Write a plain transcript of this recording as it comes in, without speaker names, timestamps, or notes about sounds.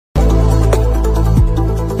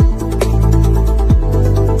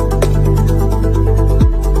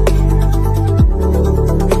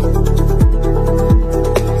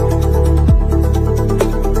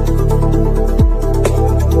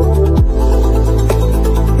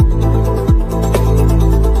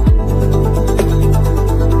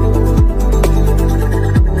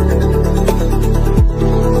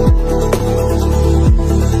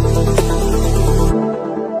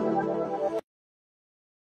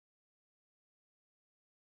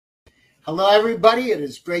Hello, everybody. It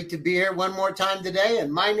is great to be here one more time today.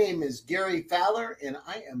 And my name is Gary Fowler, and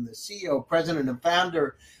I am the CEO, president, and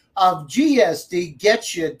founder of GSD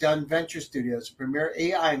Get You Done Venture Studios, a premier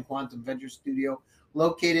AI and quantum venture studio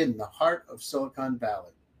located in the heart of Silicon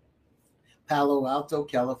Valley, Palo Alto,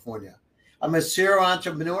 California. I'm a serial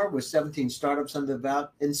entrepreneur with 17 startups under the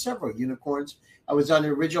belt and several unicorns. I was on the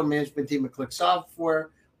original management team of Click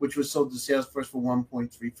Software, which was sold to Salesforce for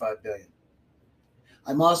 $1.35 billion.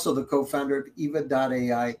 I'm also the co-founder of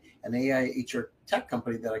Eva.ai, an AI HR tech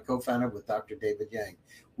company that I co-founded with Dr. David Yang.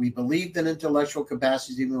 We believed in intellectual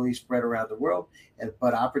capacities evenly spread around the world,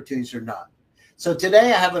 but opportunities are not. So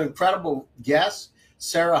today I have an incredible guest.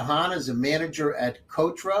 Sarah Han is a manager at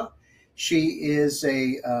Kotra. She is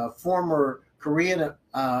a former Korean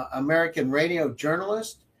American radio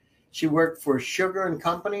journalist. She worked for Sugar and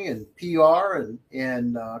Company in PR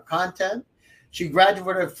and content. She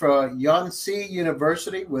graduated from Yonsei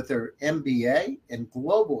University with her MBA and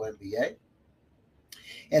Global MBA,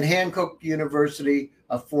 and Hankook University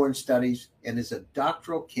of Foreign Studies, and is a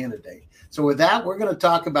doctoral candidate. So with that, we're going to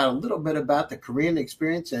talk about a little bit about the Korean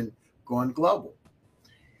experience and going global.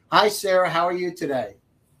 Hi, Sarah. How are you today?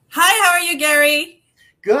 Hi, how are you, Gary?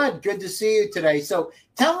 Good to see you today. So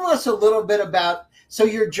tell us a little bit about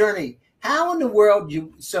your journey. How in the world you're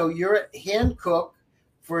at Hankook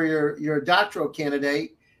for your doctoral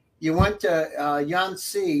candidate. You went to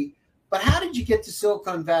Yonsei, but how did you get to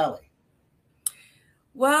Silicon Valley?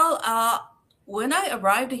 Well, when I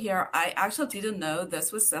arrived here, I actually didn't know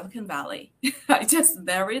this was Silicon Valley. I just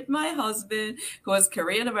married my husband, who was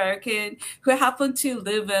Korean American, who happened to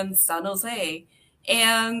live in San Jose.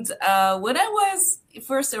 And when I was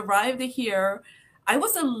first arrived here, I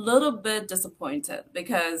was a little bit disappointed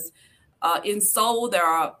because in Seoul, there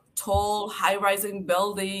are tall, high-rising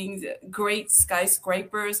buildings, great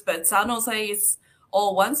skyscrapers, but San Jose is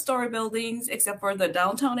all one-story buildings except for the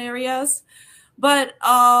downtown areas. But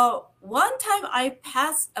one time I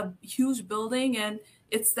passed a huge building and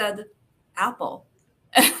it said Apple.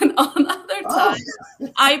 And another time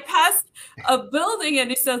I passed a building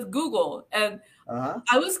and it says Google. And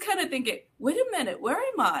I was kind of thinking, wait a minute, where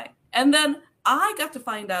am I? And then I got to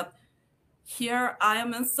find out here I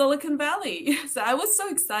am in Silicon Valley. So I was so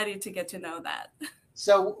excited to get to know that.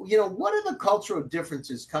 So, what are the cultural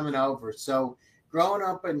differences coming over? So growing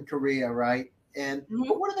up in Korea, right? And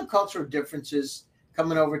what are the cultural differences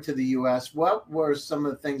coming over to the US? What were some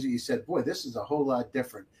of the things that you said, boy, this is a whole lot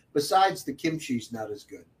different, besides the kimchi's not as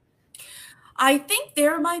good? I think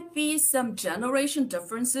there might be some generation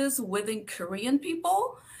differences within Korean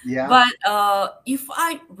people. Yeah. But if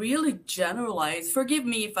I really generalize, forgive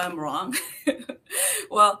me if I'm wrong.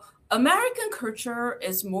 Well, American culture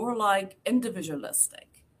is more like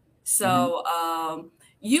individualistic. So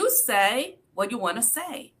you say what you want to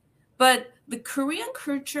say. But the Korean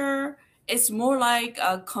culture is more like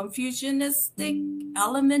a Confucianistic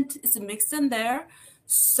element is mixed in there.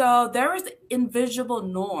 So there is an invisible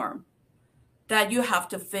norm that you have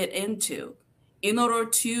to fit into in order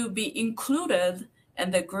to be included in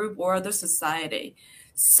the group or the society.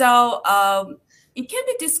 So it can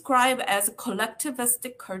be described as a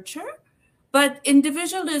collectivistic culture, but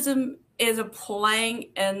individualism is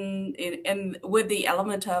playing in with the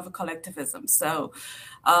element of collectivism. So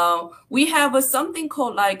we have something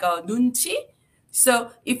called like a nunchi.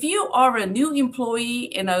 So if you are a new employee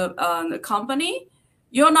in a company,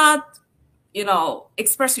 you're not,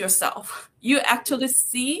 express yourself. You actually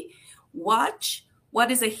see, watch what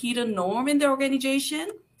is a hidden norm in the organization,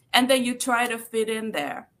 and then you try to fit in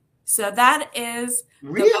there. So that is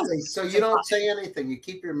really. So you don't say anything. You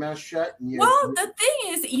keep your mouth shut. Well, the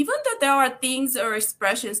thing is, even though there are things or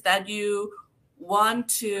expressions that you want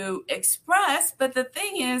to express, but the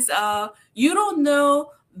thing is, you don't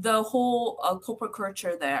know the whole corporate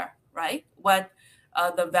culture there, right? What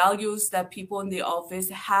the values that people in the office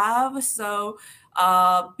have. So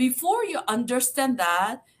before you understand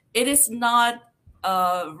that, it is not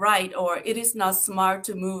right, or it is not smart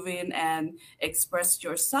to move in and express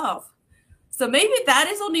yourself. So maybe that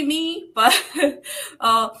is only me, but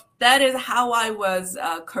that is how I was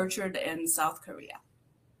cultured in South Korea.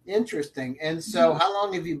 Interesting. And so how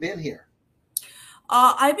long have you been here?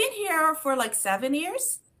 I've been here for like 7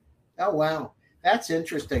 years. Oh, wow. That's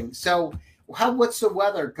interesting. So what's the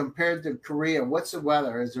weather compared to Korea? What's the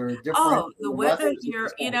weather? Is there a difference? Oh, the weather here,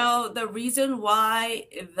 the reason why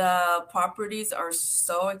the properties are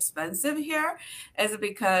so expensive here is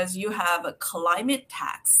because you have a climate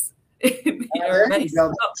tax. Yeah,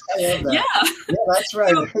 that's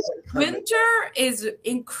right. So winter is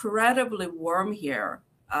incredibly warm here.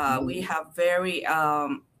 We have very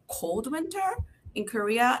cold winter, in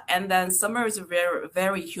Korea, and then summer is very,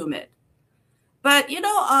 very humid. But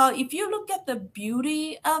if you look at the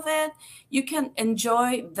beauty of it, you can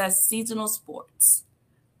enjoy the seasonal sports.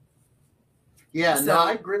 Yeah, no,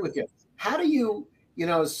 I So agree with you. How do you,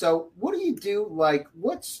 so what do you do? Like,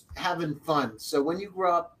 what's having fun? So when you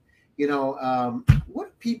grow up, what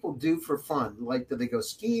do people do for fun? Like, do they go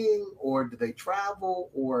skiing or do they travel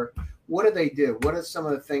or what do they do? What are some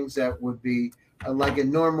of the things that would be like a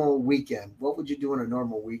normal weekend? What would you do on a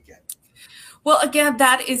normal weekend? well, again,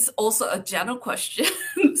 that is also a general question.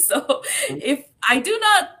 So, if I do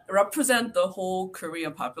not represent the whole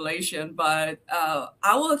Korean population, but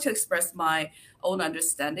I will express my own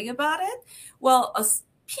understanding about it. Well,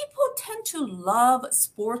 people tend to love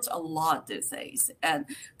sports a lot these days, and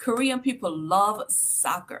Korean people love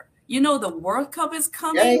soccer. The World Cup is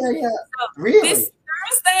Yeah, coming. yeah, yeah. So this Really?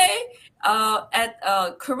 Thursday,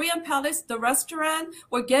 at Korean Palace, the restaurant,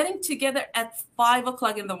 we're getting together at 5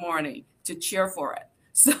 o'clock in the morning to cheer for it.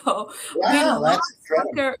 So we Wow, love that's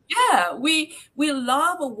incredible. soccer. Yeah, we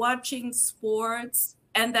love watching sports,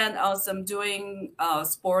 and then also doing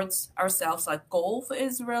sports ourselves. Like golf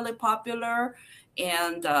is really popular,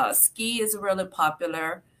 and ski is really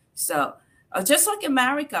popular. So just like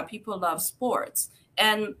America, people love sports,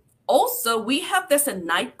 and also we have this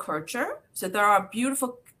night culture. So there are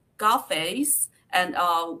beautiful cafes and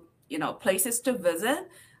places to visit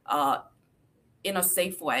uh, in a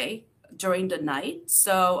safe way during the night.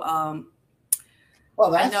 So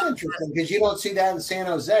Well, I know that's that, interesting because you don't see that in San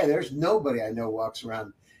Jose. There's nobody I know walks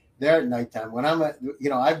around there at nighttime. When I'm at,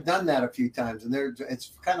 I've done that a few times, and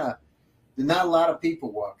it's kind of not a lot of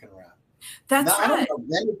people walking around. No, that's I don't right. know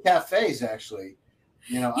many cafes actually.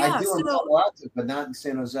 I Yeah. do in So Palo Alto, but not in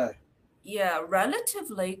San Jose. yeah,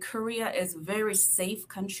 relatively, Korea is a very safe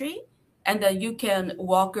country, and then you can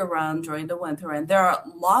walk around during the winter, and there are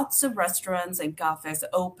lots of restaurants and cafes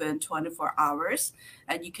open 24 hours,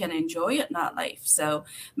 and you can enjoy it nightlife. So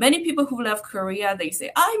many people who love Korea, they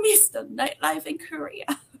say, I miss the nightlife in Korea.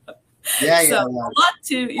 Yeah, So yeah, yeah. a lot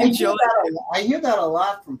to I hear enjoy. that. I hear that a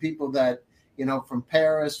lot from people that from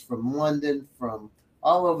Paris, from London, from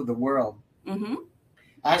all over the world. Hmm.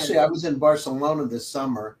 Actually, I was in Barcelona this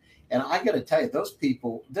summer, and I got to tell you, those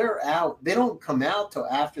people, they're out. They don't come out till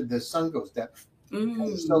after the sun goes down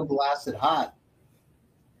because it's so Mm, blasted hot.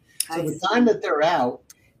 So I the time see. that they're out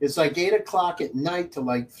is like 8 o'clock at night to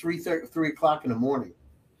like 3 o'clock in the morning.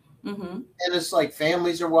 Hmm. And it's like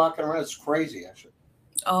families are walking around. It's crazy, actually.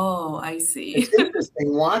 Oh, I see. It's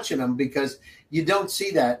interesting watching them because you don't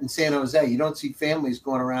see that in San Jose. You don't see families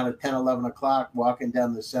going around at 10, 11 o'clock walking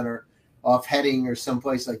down the center off Heading or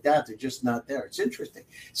someplace like that. They're just not there. It's interesting.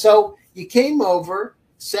 So you came over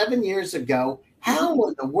 7 years ago. How Mhm.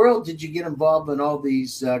 in the world did you get involved in all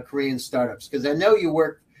these Korean startups? Because I know you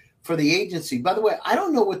work for the agency. By the way, I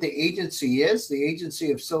don't know what the agency is, the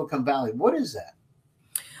agency of Silicon Valley. What is that?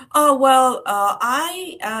 Oh, well,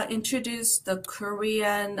 I introduced the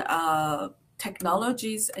Korean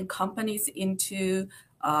technologies and companies into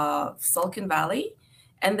Silicon Valley.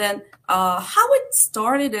 And then how it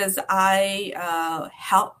started is I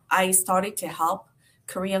started to help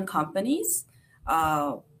Korean companies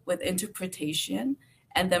with interpretation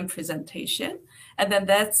and then presentation. And then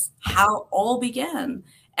that's how all began.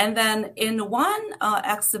 And then in one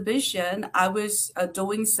exhibition, I was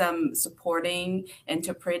doing some supporting,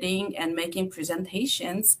 interpreting, and making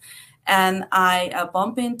presentations. And I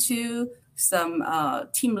bumped into some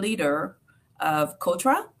team leader of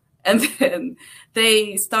Kotra. And then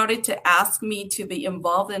they started to ask me to be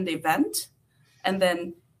involved in the event. And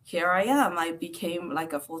then here I am. I became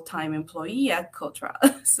like a full-time employee at Kotra.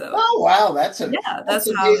 So Oh wow, yeah, that's that's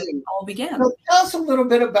how it amazing. all began. So tell us a little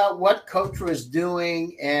bit about what Kotra is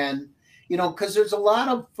doing, and because there's a lot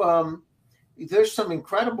of there's some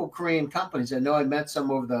incredible Korean companies. I know I met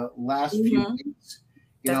some over the last few Hmm. weeks,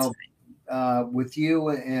 you That's know, with you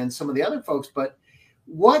and some of the other folks. But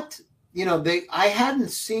what they I hadn't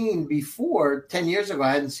seen before 10 years ago.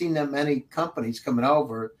 I hadn't seen that many companies coming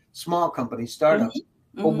over, small companies, right. startups.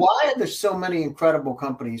 Hmm. But Hmm. why are there so many incredible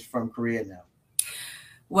companies from Korea now?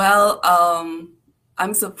 Well,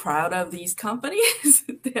 I'm so proud of these companies.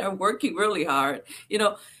 They are working really hard.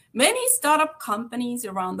 Many startup companies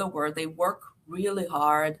around the world, they work really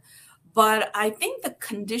hard. But I think the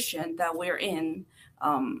condition that we're in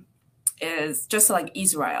um, is just like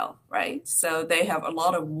Israel, right? So they have a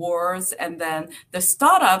lot of wars, and then the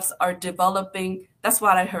startups are developing. That's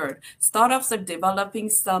what I heard. Startups are developing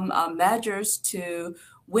some measures to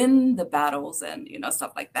win the battles and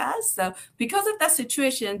stuff like that. So because of that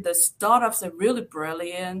situation, the startups are really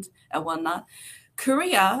brilliant and whatnot.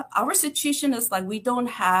 Korea, our situation is like we don't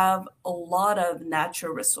have a lot of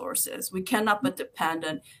natural resources. We cannot but depend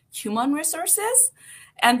on human resources.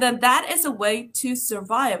 And then that is a way to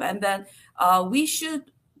survive. And then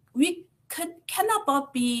we cannot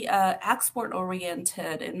but be export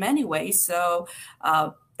oriented in many ways. So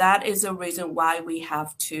that is a reason why we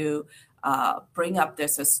have to bring up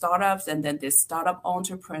this startups, and then these startup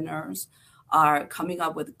entrepreneurs are coming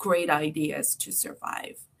up with great ideas to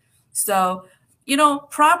survive. So,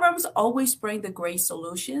 problems always bring the great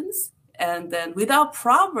solutions. And then without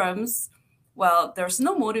problems, well, there's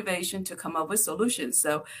no motivation to come up with solutions.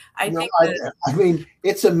 So I No, think that, I mean,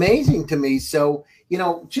 it's amazing to me. So,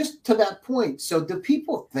 just to that point, so do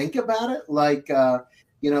people think about it? Like, do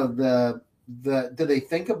they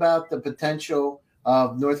think about the potential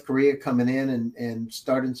of North Korea coming in and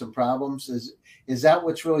starting some problems? Is that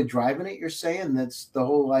what's really driving it? You're saying that's the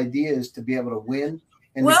whole idea is to be able to win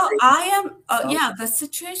and to well, create. yeah, the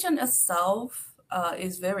situation itself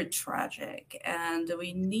is very tragic, and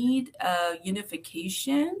we need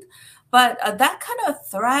unification. But that kind of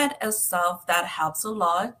threat itself that helps a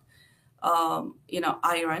lot,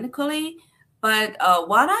 ironically. But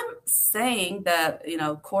what I'm saying, that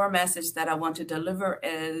core message that I want to deliver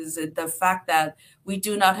is the fact that we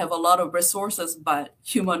do not have a lot of resources, but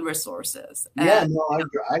human resources, Yeah, and no,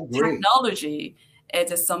 I agree. technology. It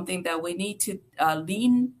is something that we need to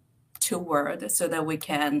lean toward so that we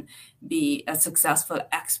can be a successful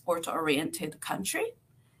export-oriented country.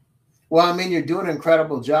 Well, I mean, you're doing an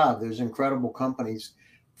incredible job. There's incredible companies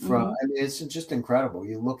Mhm. I mean, it's just incredible.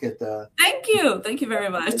 You look at Thank you. Thank you very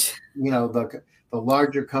much. the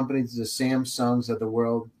larger companies, the Samsungs of the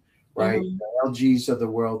world, right? Mhm. The LGs of the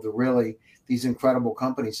world, these incredible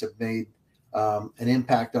companies have made an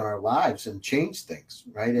impact on our lives and changed things,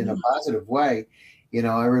 right? In a Mhm. positive way.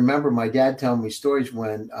 I remember my dad telling me stories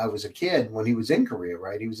when I was a kid, when he was in Korea,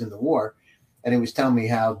 right? He was in the war, and he was telling me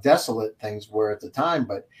how desolate things were at the time.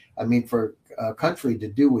 But I mean, for a country to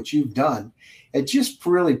do what you've done, it just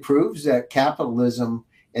really proves that capitalism,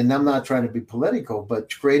 and I'm not trying to be political,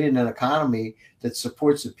 but creating an economy that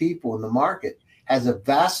supports the people in the market has a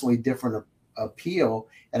vastly different appeal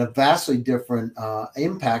and a vastly different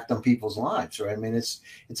impact on people's lives, right? I mean, it's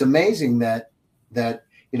amazing that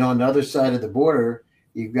on the other side of the border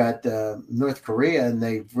you've got North Korea, and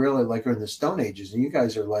they really like are in the Stone Ages, and you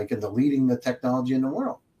guys are like in the leading the technology in the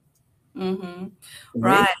world. Hmm. Amazing.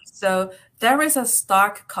 Right. So there is a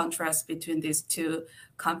stark contrast between these two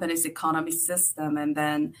companies' economy system, and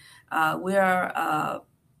then we are,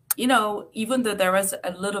 even though there is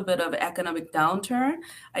a little bit of economic downturn,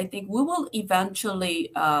 I think we will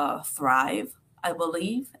eventually thrive, I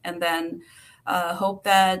believe, and then hope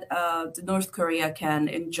that the North Korea can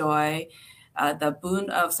enjoy the boon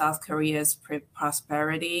of South Korea's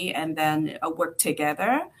prosperity, and then work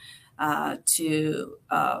together to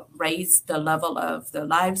raise the level of the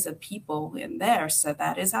lives of people in there. So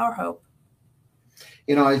that is our hope.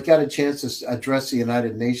 I got a chance to address the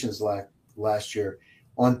United Nations last year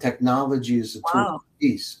on technology as a tool Wow. for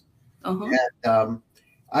peace. Uh-huh. And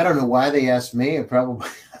I don't know why they asked me, and probably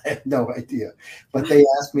I have no idea, but they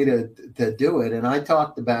asked me to do it. And I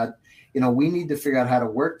talked about, we need to figure out how to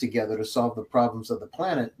work together to solve the problems of the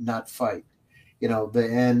planet, not fight.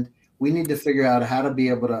 And we need to figure out how to be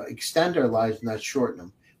able to extend our lives, not shorten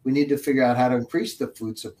them. We need to figure out how to increase the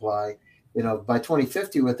food supply, by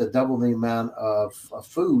 2050 with a double the amount of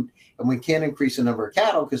food. And we can't increase the number of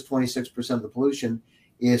cattle because 26% of the pollution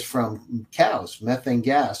is from cows, methane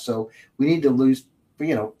gas. So we need to lose,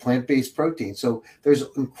 plant-based protein. So there's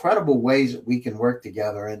incredible ways that we can work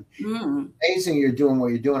together. And Mm. amazing you're doing what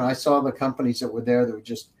you're doing. I saw the companies that were there that were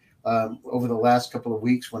just over the last couple of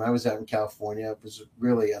weeks when I was out in California. It was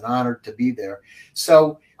really an honor to be there.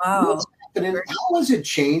 So what's Wow. happening? Great. How has it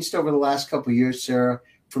changed over the last couple of years, Sarah,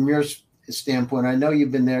 from your standpoint? I know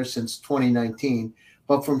you've been there since 2019,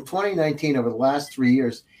 but from 2019 over the last 3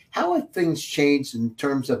 years, how have things changed in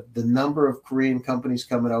terms of the number of Korean companies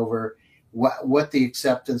coming over, what the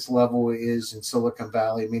acceptance level is in Silicon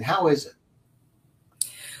Valley? I mean, how is it?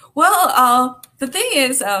 Well, the thing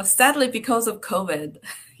is, sadly, because of COVID,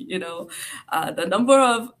 the number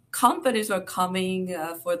of companies who are coming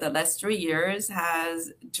for the last 3 years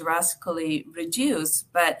has drastically reduced.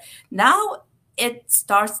 But now it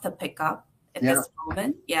starts to pick up at Yeah. this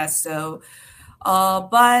moment. Yeah. So,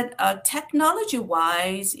 but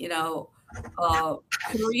technology-wise,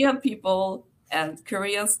 Korean people and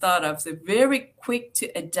Korean startups are very quick to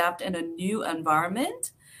adapt in a new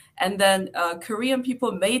environment. And then Korean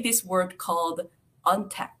people made this word called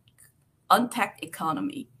untech, untech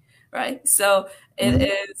economy, right? So it Mhm.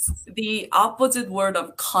 is the opposite word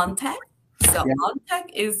of contact. So Yeah. on-tech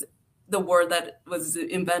is the word that was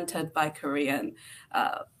invented by Korean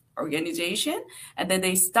organization, and then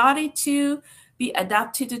they started to be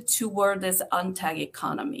adapted toward this on-tech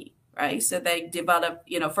economy, right? So they developed,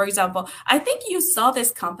 for example, I think you saw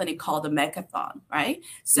this company called the Megathon, right?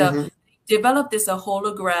 So Hmm. developed this a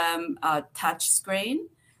hologram touch screen.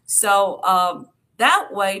 So that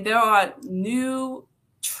way, there are new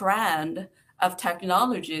trend of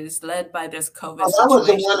technologies led by this COVID Oh, that was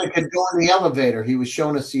the one situation. that could go in the elevator. He was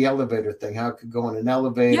showing us the elevator thing, how it could go in an Yeah,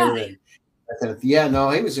 elevator and that kind of, yeah, no,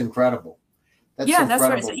 he was incredible. That's yeah, that's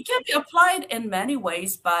right. So incredible. it can be applied in many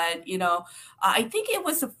ways, but I think it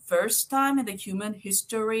was the first time in the human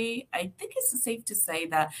history. I think it's safe to say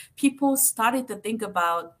that people started to think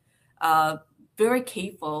about uh, very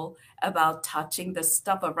careful about touching the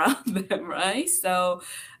stuff around them, right? So,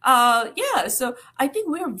 yeah, so I think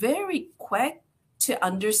we're very quick to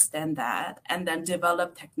understand that and then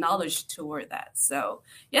develop technology toward that. So,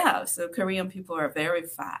 yeah, so Korean people are very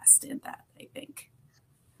fast in that, I think.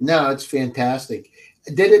 No, it's fantastic.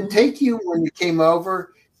 Did it Mhm. take you when you came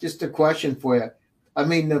over? Just a question for you. I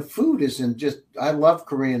mean, the food isn't just, I love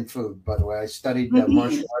Korean food, by the way. I studied Mhm.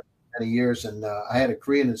 martial arts for many years, and I had a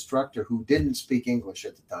Korean instructor who didn't speak English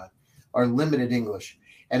at the time or limited English.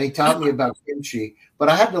 And he taught me about kimchi, but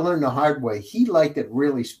I had to learn the hard way. He liked it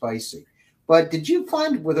really spicy. But did you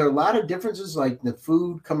find, were there a lot of differences like the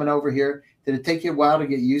food coming over here? Did it take you a while to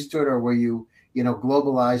get used to it, or were you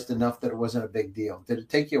globalized enough that it wasn't a big deal? Did it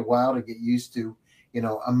take you a while to get used to,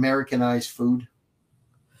 Americanized food?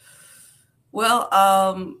 Well,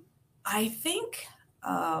 I think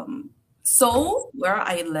Seoul, where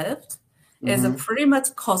I lived, is a Hmm. pretty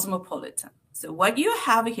much cosmopolitan. So what you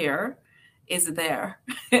have here is there,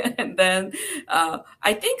 and then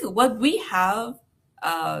I think what we have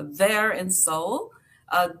there in Seoul,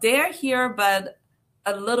 they're here, but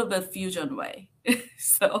a little bit fusion way.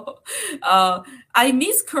 So uh, I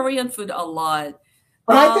miss Korean food a lot.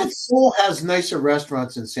 But I Um, bet Seoul has nicer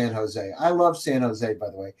restaurants in San Jose. I love San Jose, by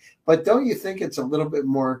the way. But don't you think it's a little bit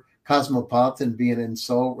more cosmopolitan being in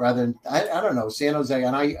Seoul rather than, I don't know, San Jose,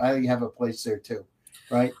 and I have a place there too,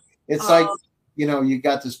 right? It's like, uh, you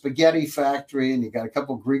got the spaghetti factory and you got a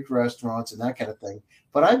couple Greek restaurants and that kind of thing.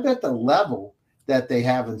 But I bet the level that they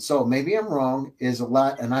have in Seoul, maybe I'm wrong, is a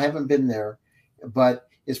lot, and I haven't been there, but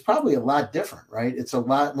it's probably a lot different, right? It's a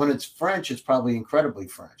lot, when it's French, it's probably incredibly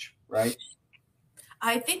French, right?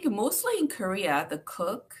 I think mostly in Korea, the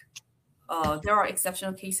cook there are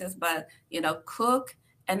exceptional cases, but cook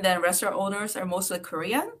and then restaurant owners are mostly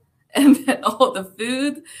Korean, and then all the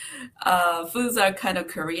foods are kind of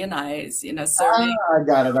Koreanized, serving Ah, I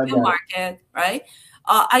got it. I the got it. market, right?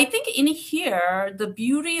 I think in here, the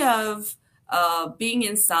beauty of being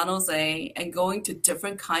in San Jose and going to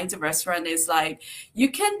different kinds of restaurant is like you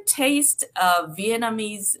can taste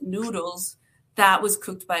Vietnamese noodles that was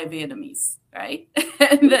cooked by Vietnamese, right?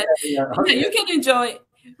 And then Yeah, okay. you can enjoy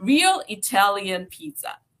real Italian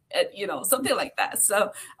pizza, something like that.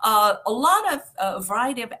 So a lot of a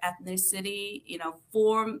variety of ethnicity,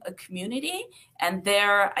 form a community, and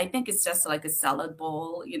there I think it's just like a salad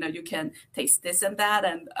bowl. You can taste this and that,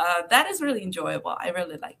 and that is really enjoyable. I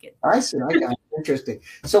really like it. I see. I got it. Interesting.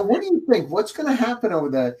 So, what do you think? What's going to happen over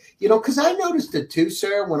the, because I noticed it too,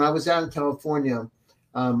 Sarah, when I was out in California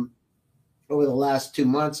um, over the last 2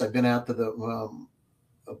 months. I've been out to the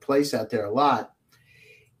a place out there a lot.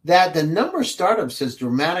 That the number of startups has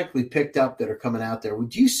dramatically picked up that are coming out there.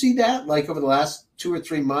 Would you see that like over the last 2 or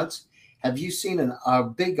 3 months? Have you seen a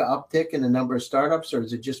big uptick in the number of startups, or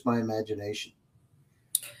is it just my imagination?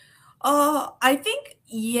 I think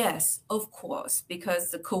yes, of course, because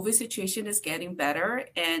the COVID situation is getting better,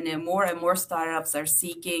 and and more startups are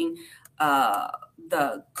seeking uh,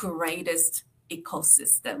 the greatest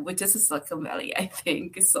ecosystem, which is Silicon Valley, I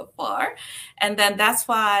think, so far. And then that's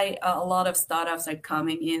why a lot of startups are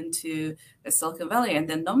coming into the Silicon Valley, and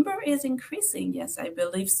the number is increasing. Yes, I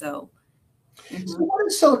believe so. So Mhm. what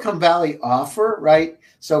does Silicon Valley offer, right?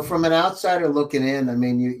 So from an outsider looking in, I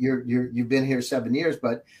mean, you've been here 7 years,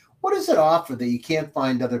 but what does it offer that you can't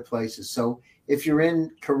find other places? So if you're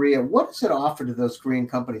in Korea, what does it offer to those Korean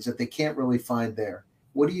companies that they can't really find there?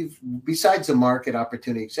 What do you, besides the market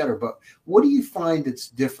opportunity, et cetera, but what do you find that's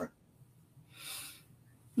different?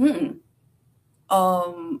 Hmm.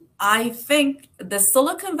 I think the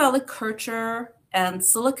Silicon Valley culture and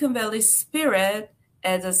Silicon Valley spirit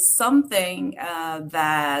is something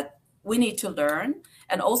that we need to learn.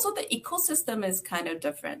 And also the ecosystem is kind of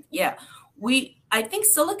different. Yeah. I think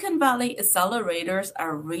Silicon Valley accelerators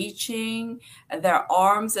are reaching their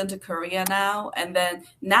arms into Korea now. And then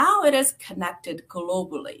now it is connected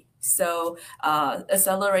globally. So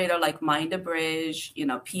accelerator like MinderBridge,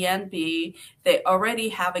 PNB, they already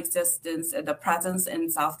have existence and the presence in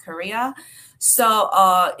South Korea. So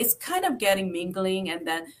it's kind of getting mingling. And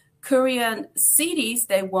then Korean cities,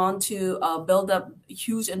 they want to build up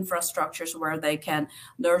huge infrastructures where they can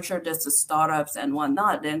nurture these startups and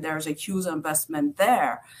whatnot. And there's a huge investment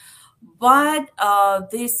there. But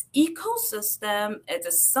this ecosystem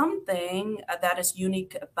is something that is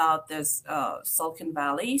unique about this Silicon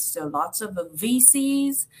Valley. So lots of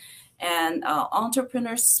VCs and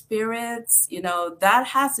entrepreneur spirits, that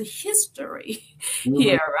has a history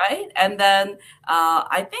here, right? And then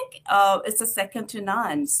I think it's a second to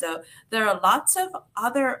none. So there are lots of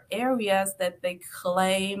other areas that they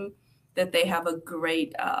claim that they have a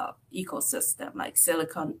great ecosystem, like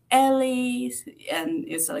Silicon Alley and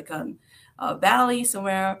Silicon Valley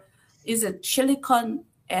somewhere. Is it Silicon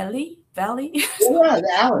Alley Valley? Yeah,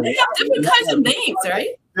 the alley. They have different kinds of names, right?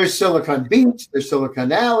 There's Silicon Beach, there's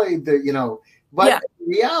Silicon Alley, but in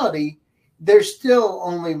reality, there's still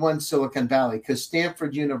only one Silicon Valley, because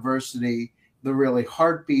Stanford University, the really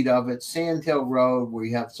heartbeat of it, Sand Hill Road, where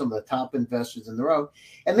you have some of the top investors in the road,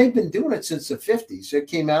 and they've been doing it since the 50s. It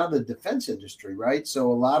came out of the defense industry, right? So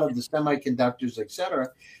a lot of the semiconductors, et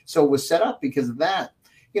cetera, so it was set up because of that.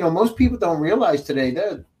 Most people don't realize today,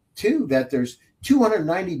 that there's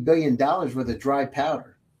 $290 billion worth of dry powder.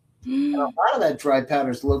 And a lot of that dry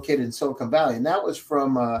powder is located in Silicon Valley. And that was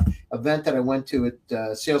from an event that I went to at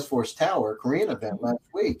Salesforce Tower, a Korean event last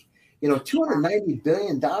week. $290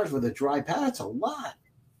 billion worth of dry powder, that's a lot.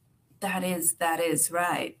 That is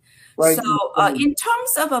right. So in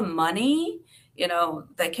terms of money,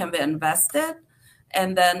 that can be invested.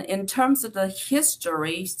 And then in terms of the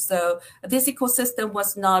history, so this ecosystem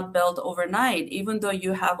was not built overnight, even though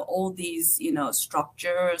you have all these,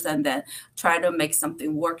 structures and then try to make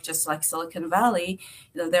something work just like Silicon Valley.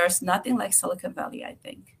 There's nothing like Silicon Valley, I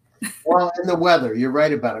think. Well, and the weather, you're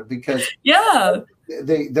right about it, because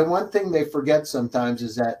the one thing they forget sometimes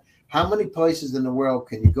is that how many places in the world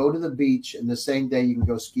can you go to the beach and the same day you can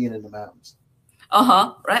go skiing in the mountains?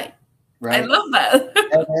 Right. Right. I love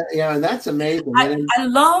that. And that's amazing. I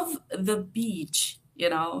love the beach,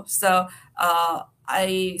 So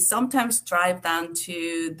I sometimes drive down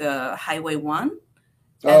to the Highway 1.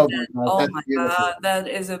 Oh my God, that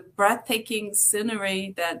is a breathtaking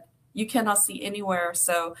scenery that you cannot see anywhere.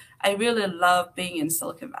 So I really love being in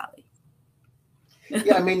Silicon Valley.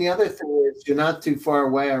 Yeah, the other thing is you're not too far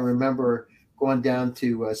away. I remember going down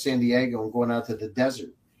to San Diego and going out to the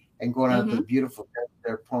desert and going out to the beautiful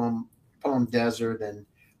desert, Palm Desert and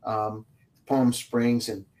Palm Springs,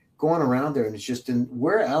 and going around there, and it's just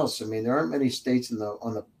where else? There aren't many states there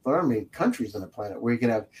aren't many countries on the planet where you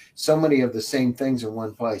can have so many of the same things in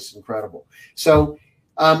one place. Incredible. So,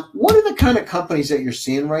 what are the kind of companies that you're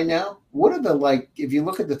seeing right now? What are if you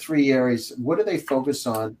look at the three areas, what do they focus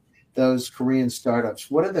on? Those Korean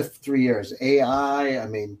startups. What are the three areas? AI.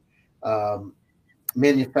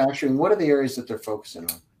 Manufacturing. What are the areas that they're focusing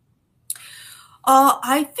on?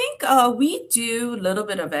 I think we do a little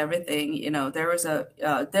bit of everything.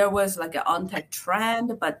 There was like an on-tech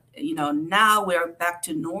trend, but now we're back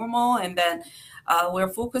to normal, and then we're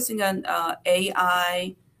focusing on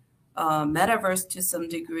AI, metaverse to some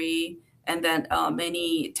degree, and then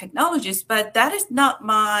many technologies. But that is not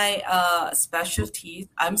my specialty.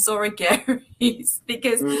 I'm sorry, Gary,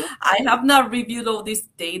 because I have not reviewed all this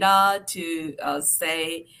data to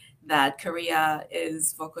say that Korea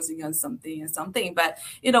is focusing on something and something. But,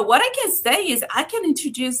 what I can say is I can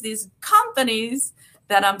introduce these companies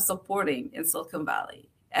that I'm supporting in Silicon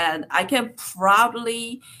Valley. And I can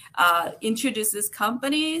proudly introduce these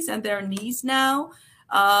companies and their needs now.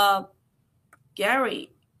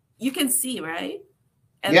 Gary, you can see, right?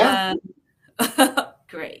 And then,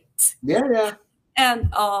 great. Yeah.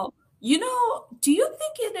 And, do you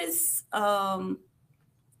think it is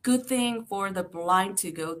good thing for the blind to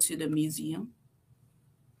go to the museum?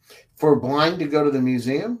 For blind to go to the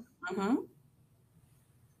museum?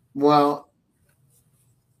 Well,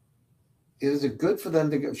 is it good for them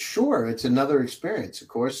to go? Sure, it's another experience, of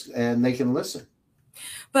course, and they can listen.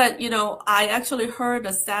 But, I actually heard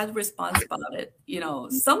a sad response about it.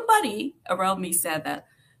 Somebody around me said that,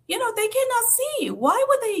 they cannot see. Why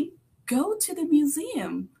would they go to the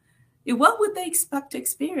museum? What would they expect to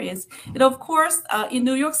experience? Of course, in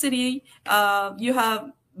New York City, you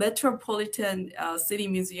have Metropolitan City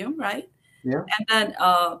Museum, right? Yeah. And then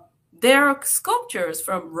there are sculptures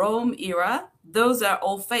from Rome era. Those are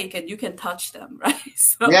all fake, and you can touch them, right?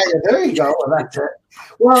 So, yeah, there you go. Well, that's it.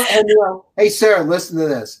 Well, and hey, Sarah, listen to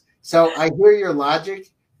this. So I hear your logic,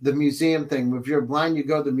 the museum thing. If you're blind, you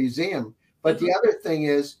go to the museum. But the other thing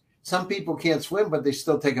is, some people can't swim, but they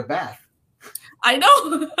still take a bath. I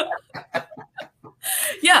know.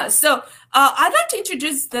 Yeah, so I'd like to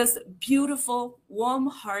introduce this beautiful,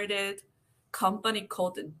 warm-hearted company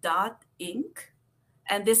called Dot Inc.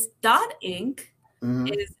 And this Dot Inc.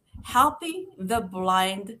 is helping the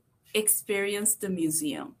blind experience the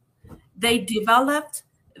museum. They developed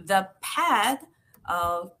the pad,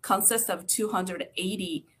 consists of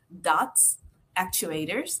 280 dots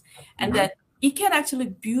actuators, and that it can actually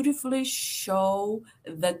beautifully show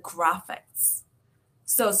the graphics.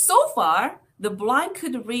 So far, the blind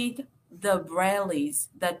could read the brailles,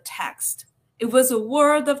 the text. It was a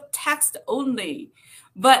word of text only,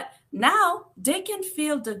 but now they can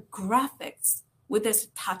feel the graphics with this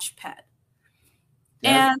touchpad.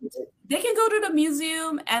 And they can go to the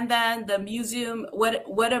museum, and then the museum,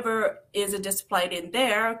 whatever is displayed in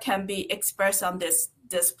there can be expressed on this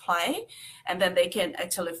display, and then they can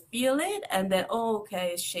actually feel it, and then, oh,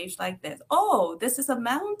 okay, it's shaped like this. Oh, this is a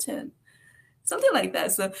mountain. Something like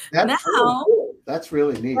that. So that's now, really cool. That's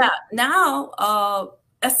really neat. Yeah, now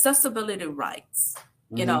accessibility rights.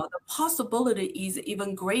 You know, the possibility is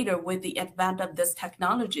even greater with the advent of this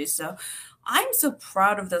technology. So I'm so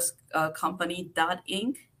proud of this company, Dot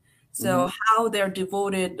Inc. So how they're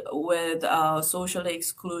devoted with socially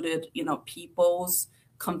excluded, people's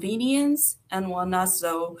convenience and whatnot.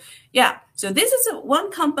 So yeah, so this is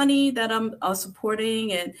one company that I'm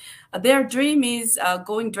supporting, and their dream is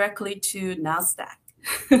going directly to NASDAQ.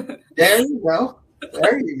 There you go.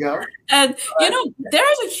 There you go. And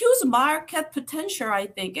there is a huge market potential, I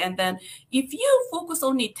think. And then if you focus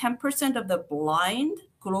only 10% of the blind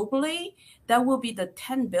globally, that will be the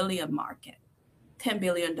 $10 billion market. $10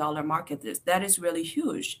 billion market. That is really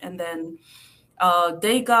huge. And then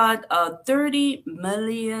they got a $30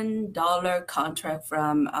 million contract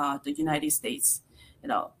from the United States,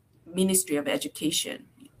 Ministry of Education,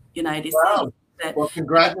 United States. Well,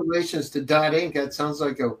 congratulations to Dot Inc. That sounds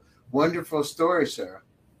like a wonderful story, Sarah.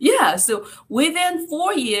 Yeah, so within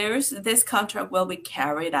 4 years, this contract will be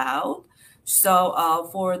carried out. So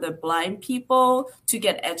for the blind people to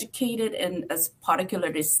get educated in a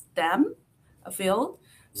particularly STEM field.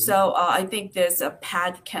 So I think this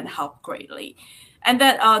pad can help greatly. And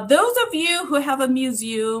then those of you who have a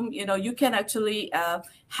museum, you can actually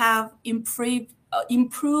have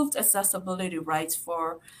improved accessibility rights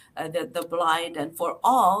for the blind, and for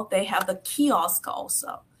all, they have the kiosk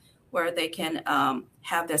also, where they can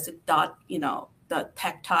have this the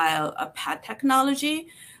tactile pad technology,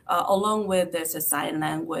 along with this sign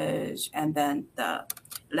language, and then the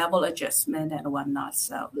level adjustment and whatnot.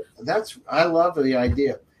 So I love the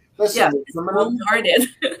idea. Listen, it's warm-hearted.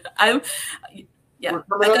 We're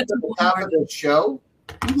coming up to the top of the show,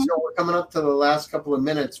 so we're coming up to the last couple of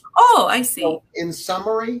minutes. Oh, I see. So in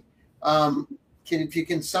summary, if you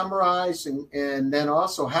can summarize, and then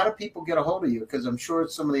also, how do people get a hold of you? Because I'm sure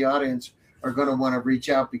some of the audience are going to want to reach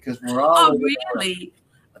out, because we're all. Oh, really?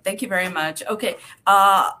 Thank you very much. Okay.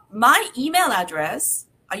 My email address,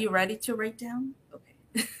 are you ready to write down? Okay.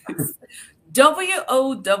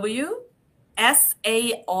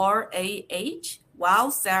 WOWSARAH, wow,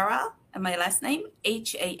 Sarah, and my last name,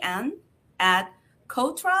 HAN, at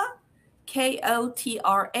Kotra,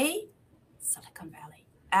 KOTRA, Silicon Valley,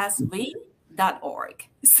 SV.org.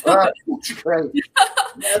 So that's great.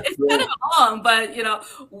 It's kind of long, but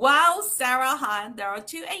wow, Sarah Han, there are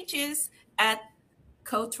 2 H's, at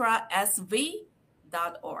KotraSV.org.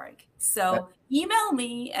 So email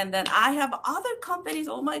me, and then I have other companies.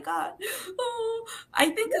 Oh my God. Oh, I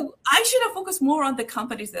think I should have focused more on the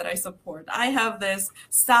companies that I support. I have this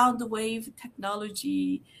Soundwave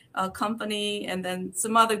technology company, and then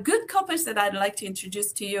some other good companies that I'd like to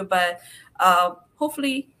introduce to you, but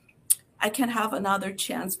hopefully I can have another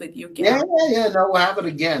chance with you, Gary. Yeah. No, we'll have it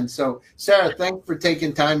again. So, Sarah, thanks for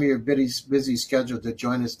taking time of your busy schedule to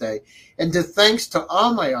join us today. And thanks to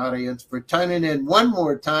all my audience for tuning in one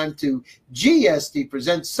more time to GSD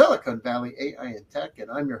Presents Silicon Valley AI and Tech.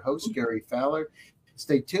 And I'm your host, Gary Fowler.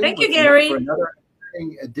 Stay tuned. Thank you, Gary. For another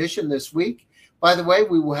edition this week. By the way,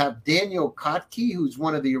 we will have Daniel Kotke, who's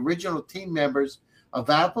one of the original team members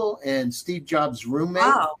of Apple and Steve Jobs' roommate.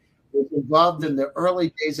 Wow. Was involved in the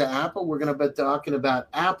early days of Apple. We're going to be talking about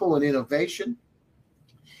Apple and innovation,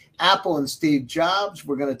 Apple and Steve Jobs.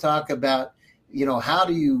 We're going to talk about, how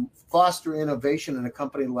do you foster innovation in a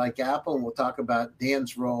company like Apple, and we'll talk about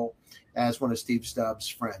Dan's role as one of Steve Jobs'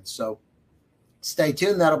 friends. So stay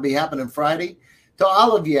tuned. That'll be happening Friday. To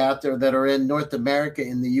all of you out there that are in North America,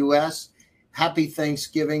 in the U.S., happy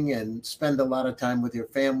Thanksgiving, and spend a lot of time with your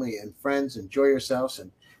family and friends. Enjoy yourselves, and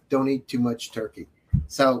don't eat too much turkey.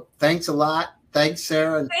 So thanks a lot. Thanks,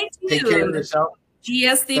 Sarah. And Thank you. Take care of yourself.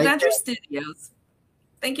 GSD Take Venture care. Studios.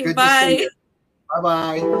 Thank you. Good to see Bye. you.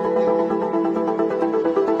 Bye-bye.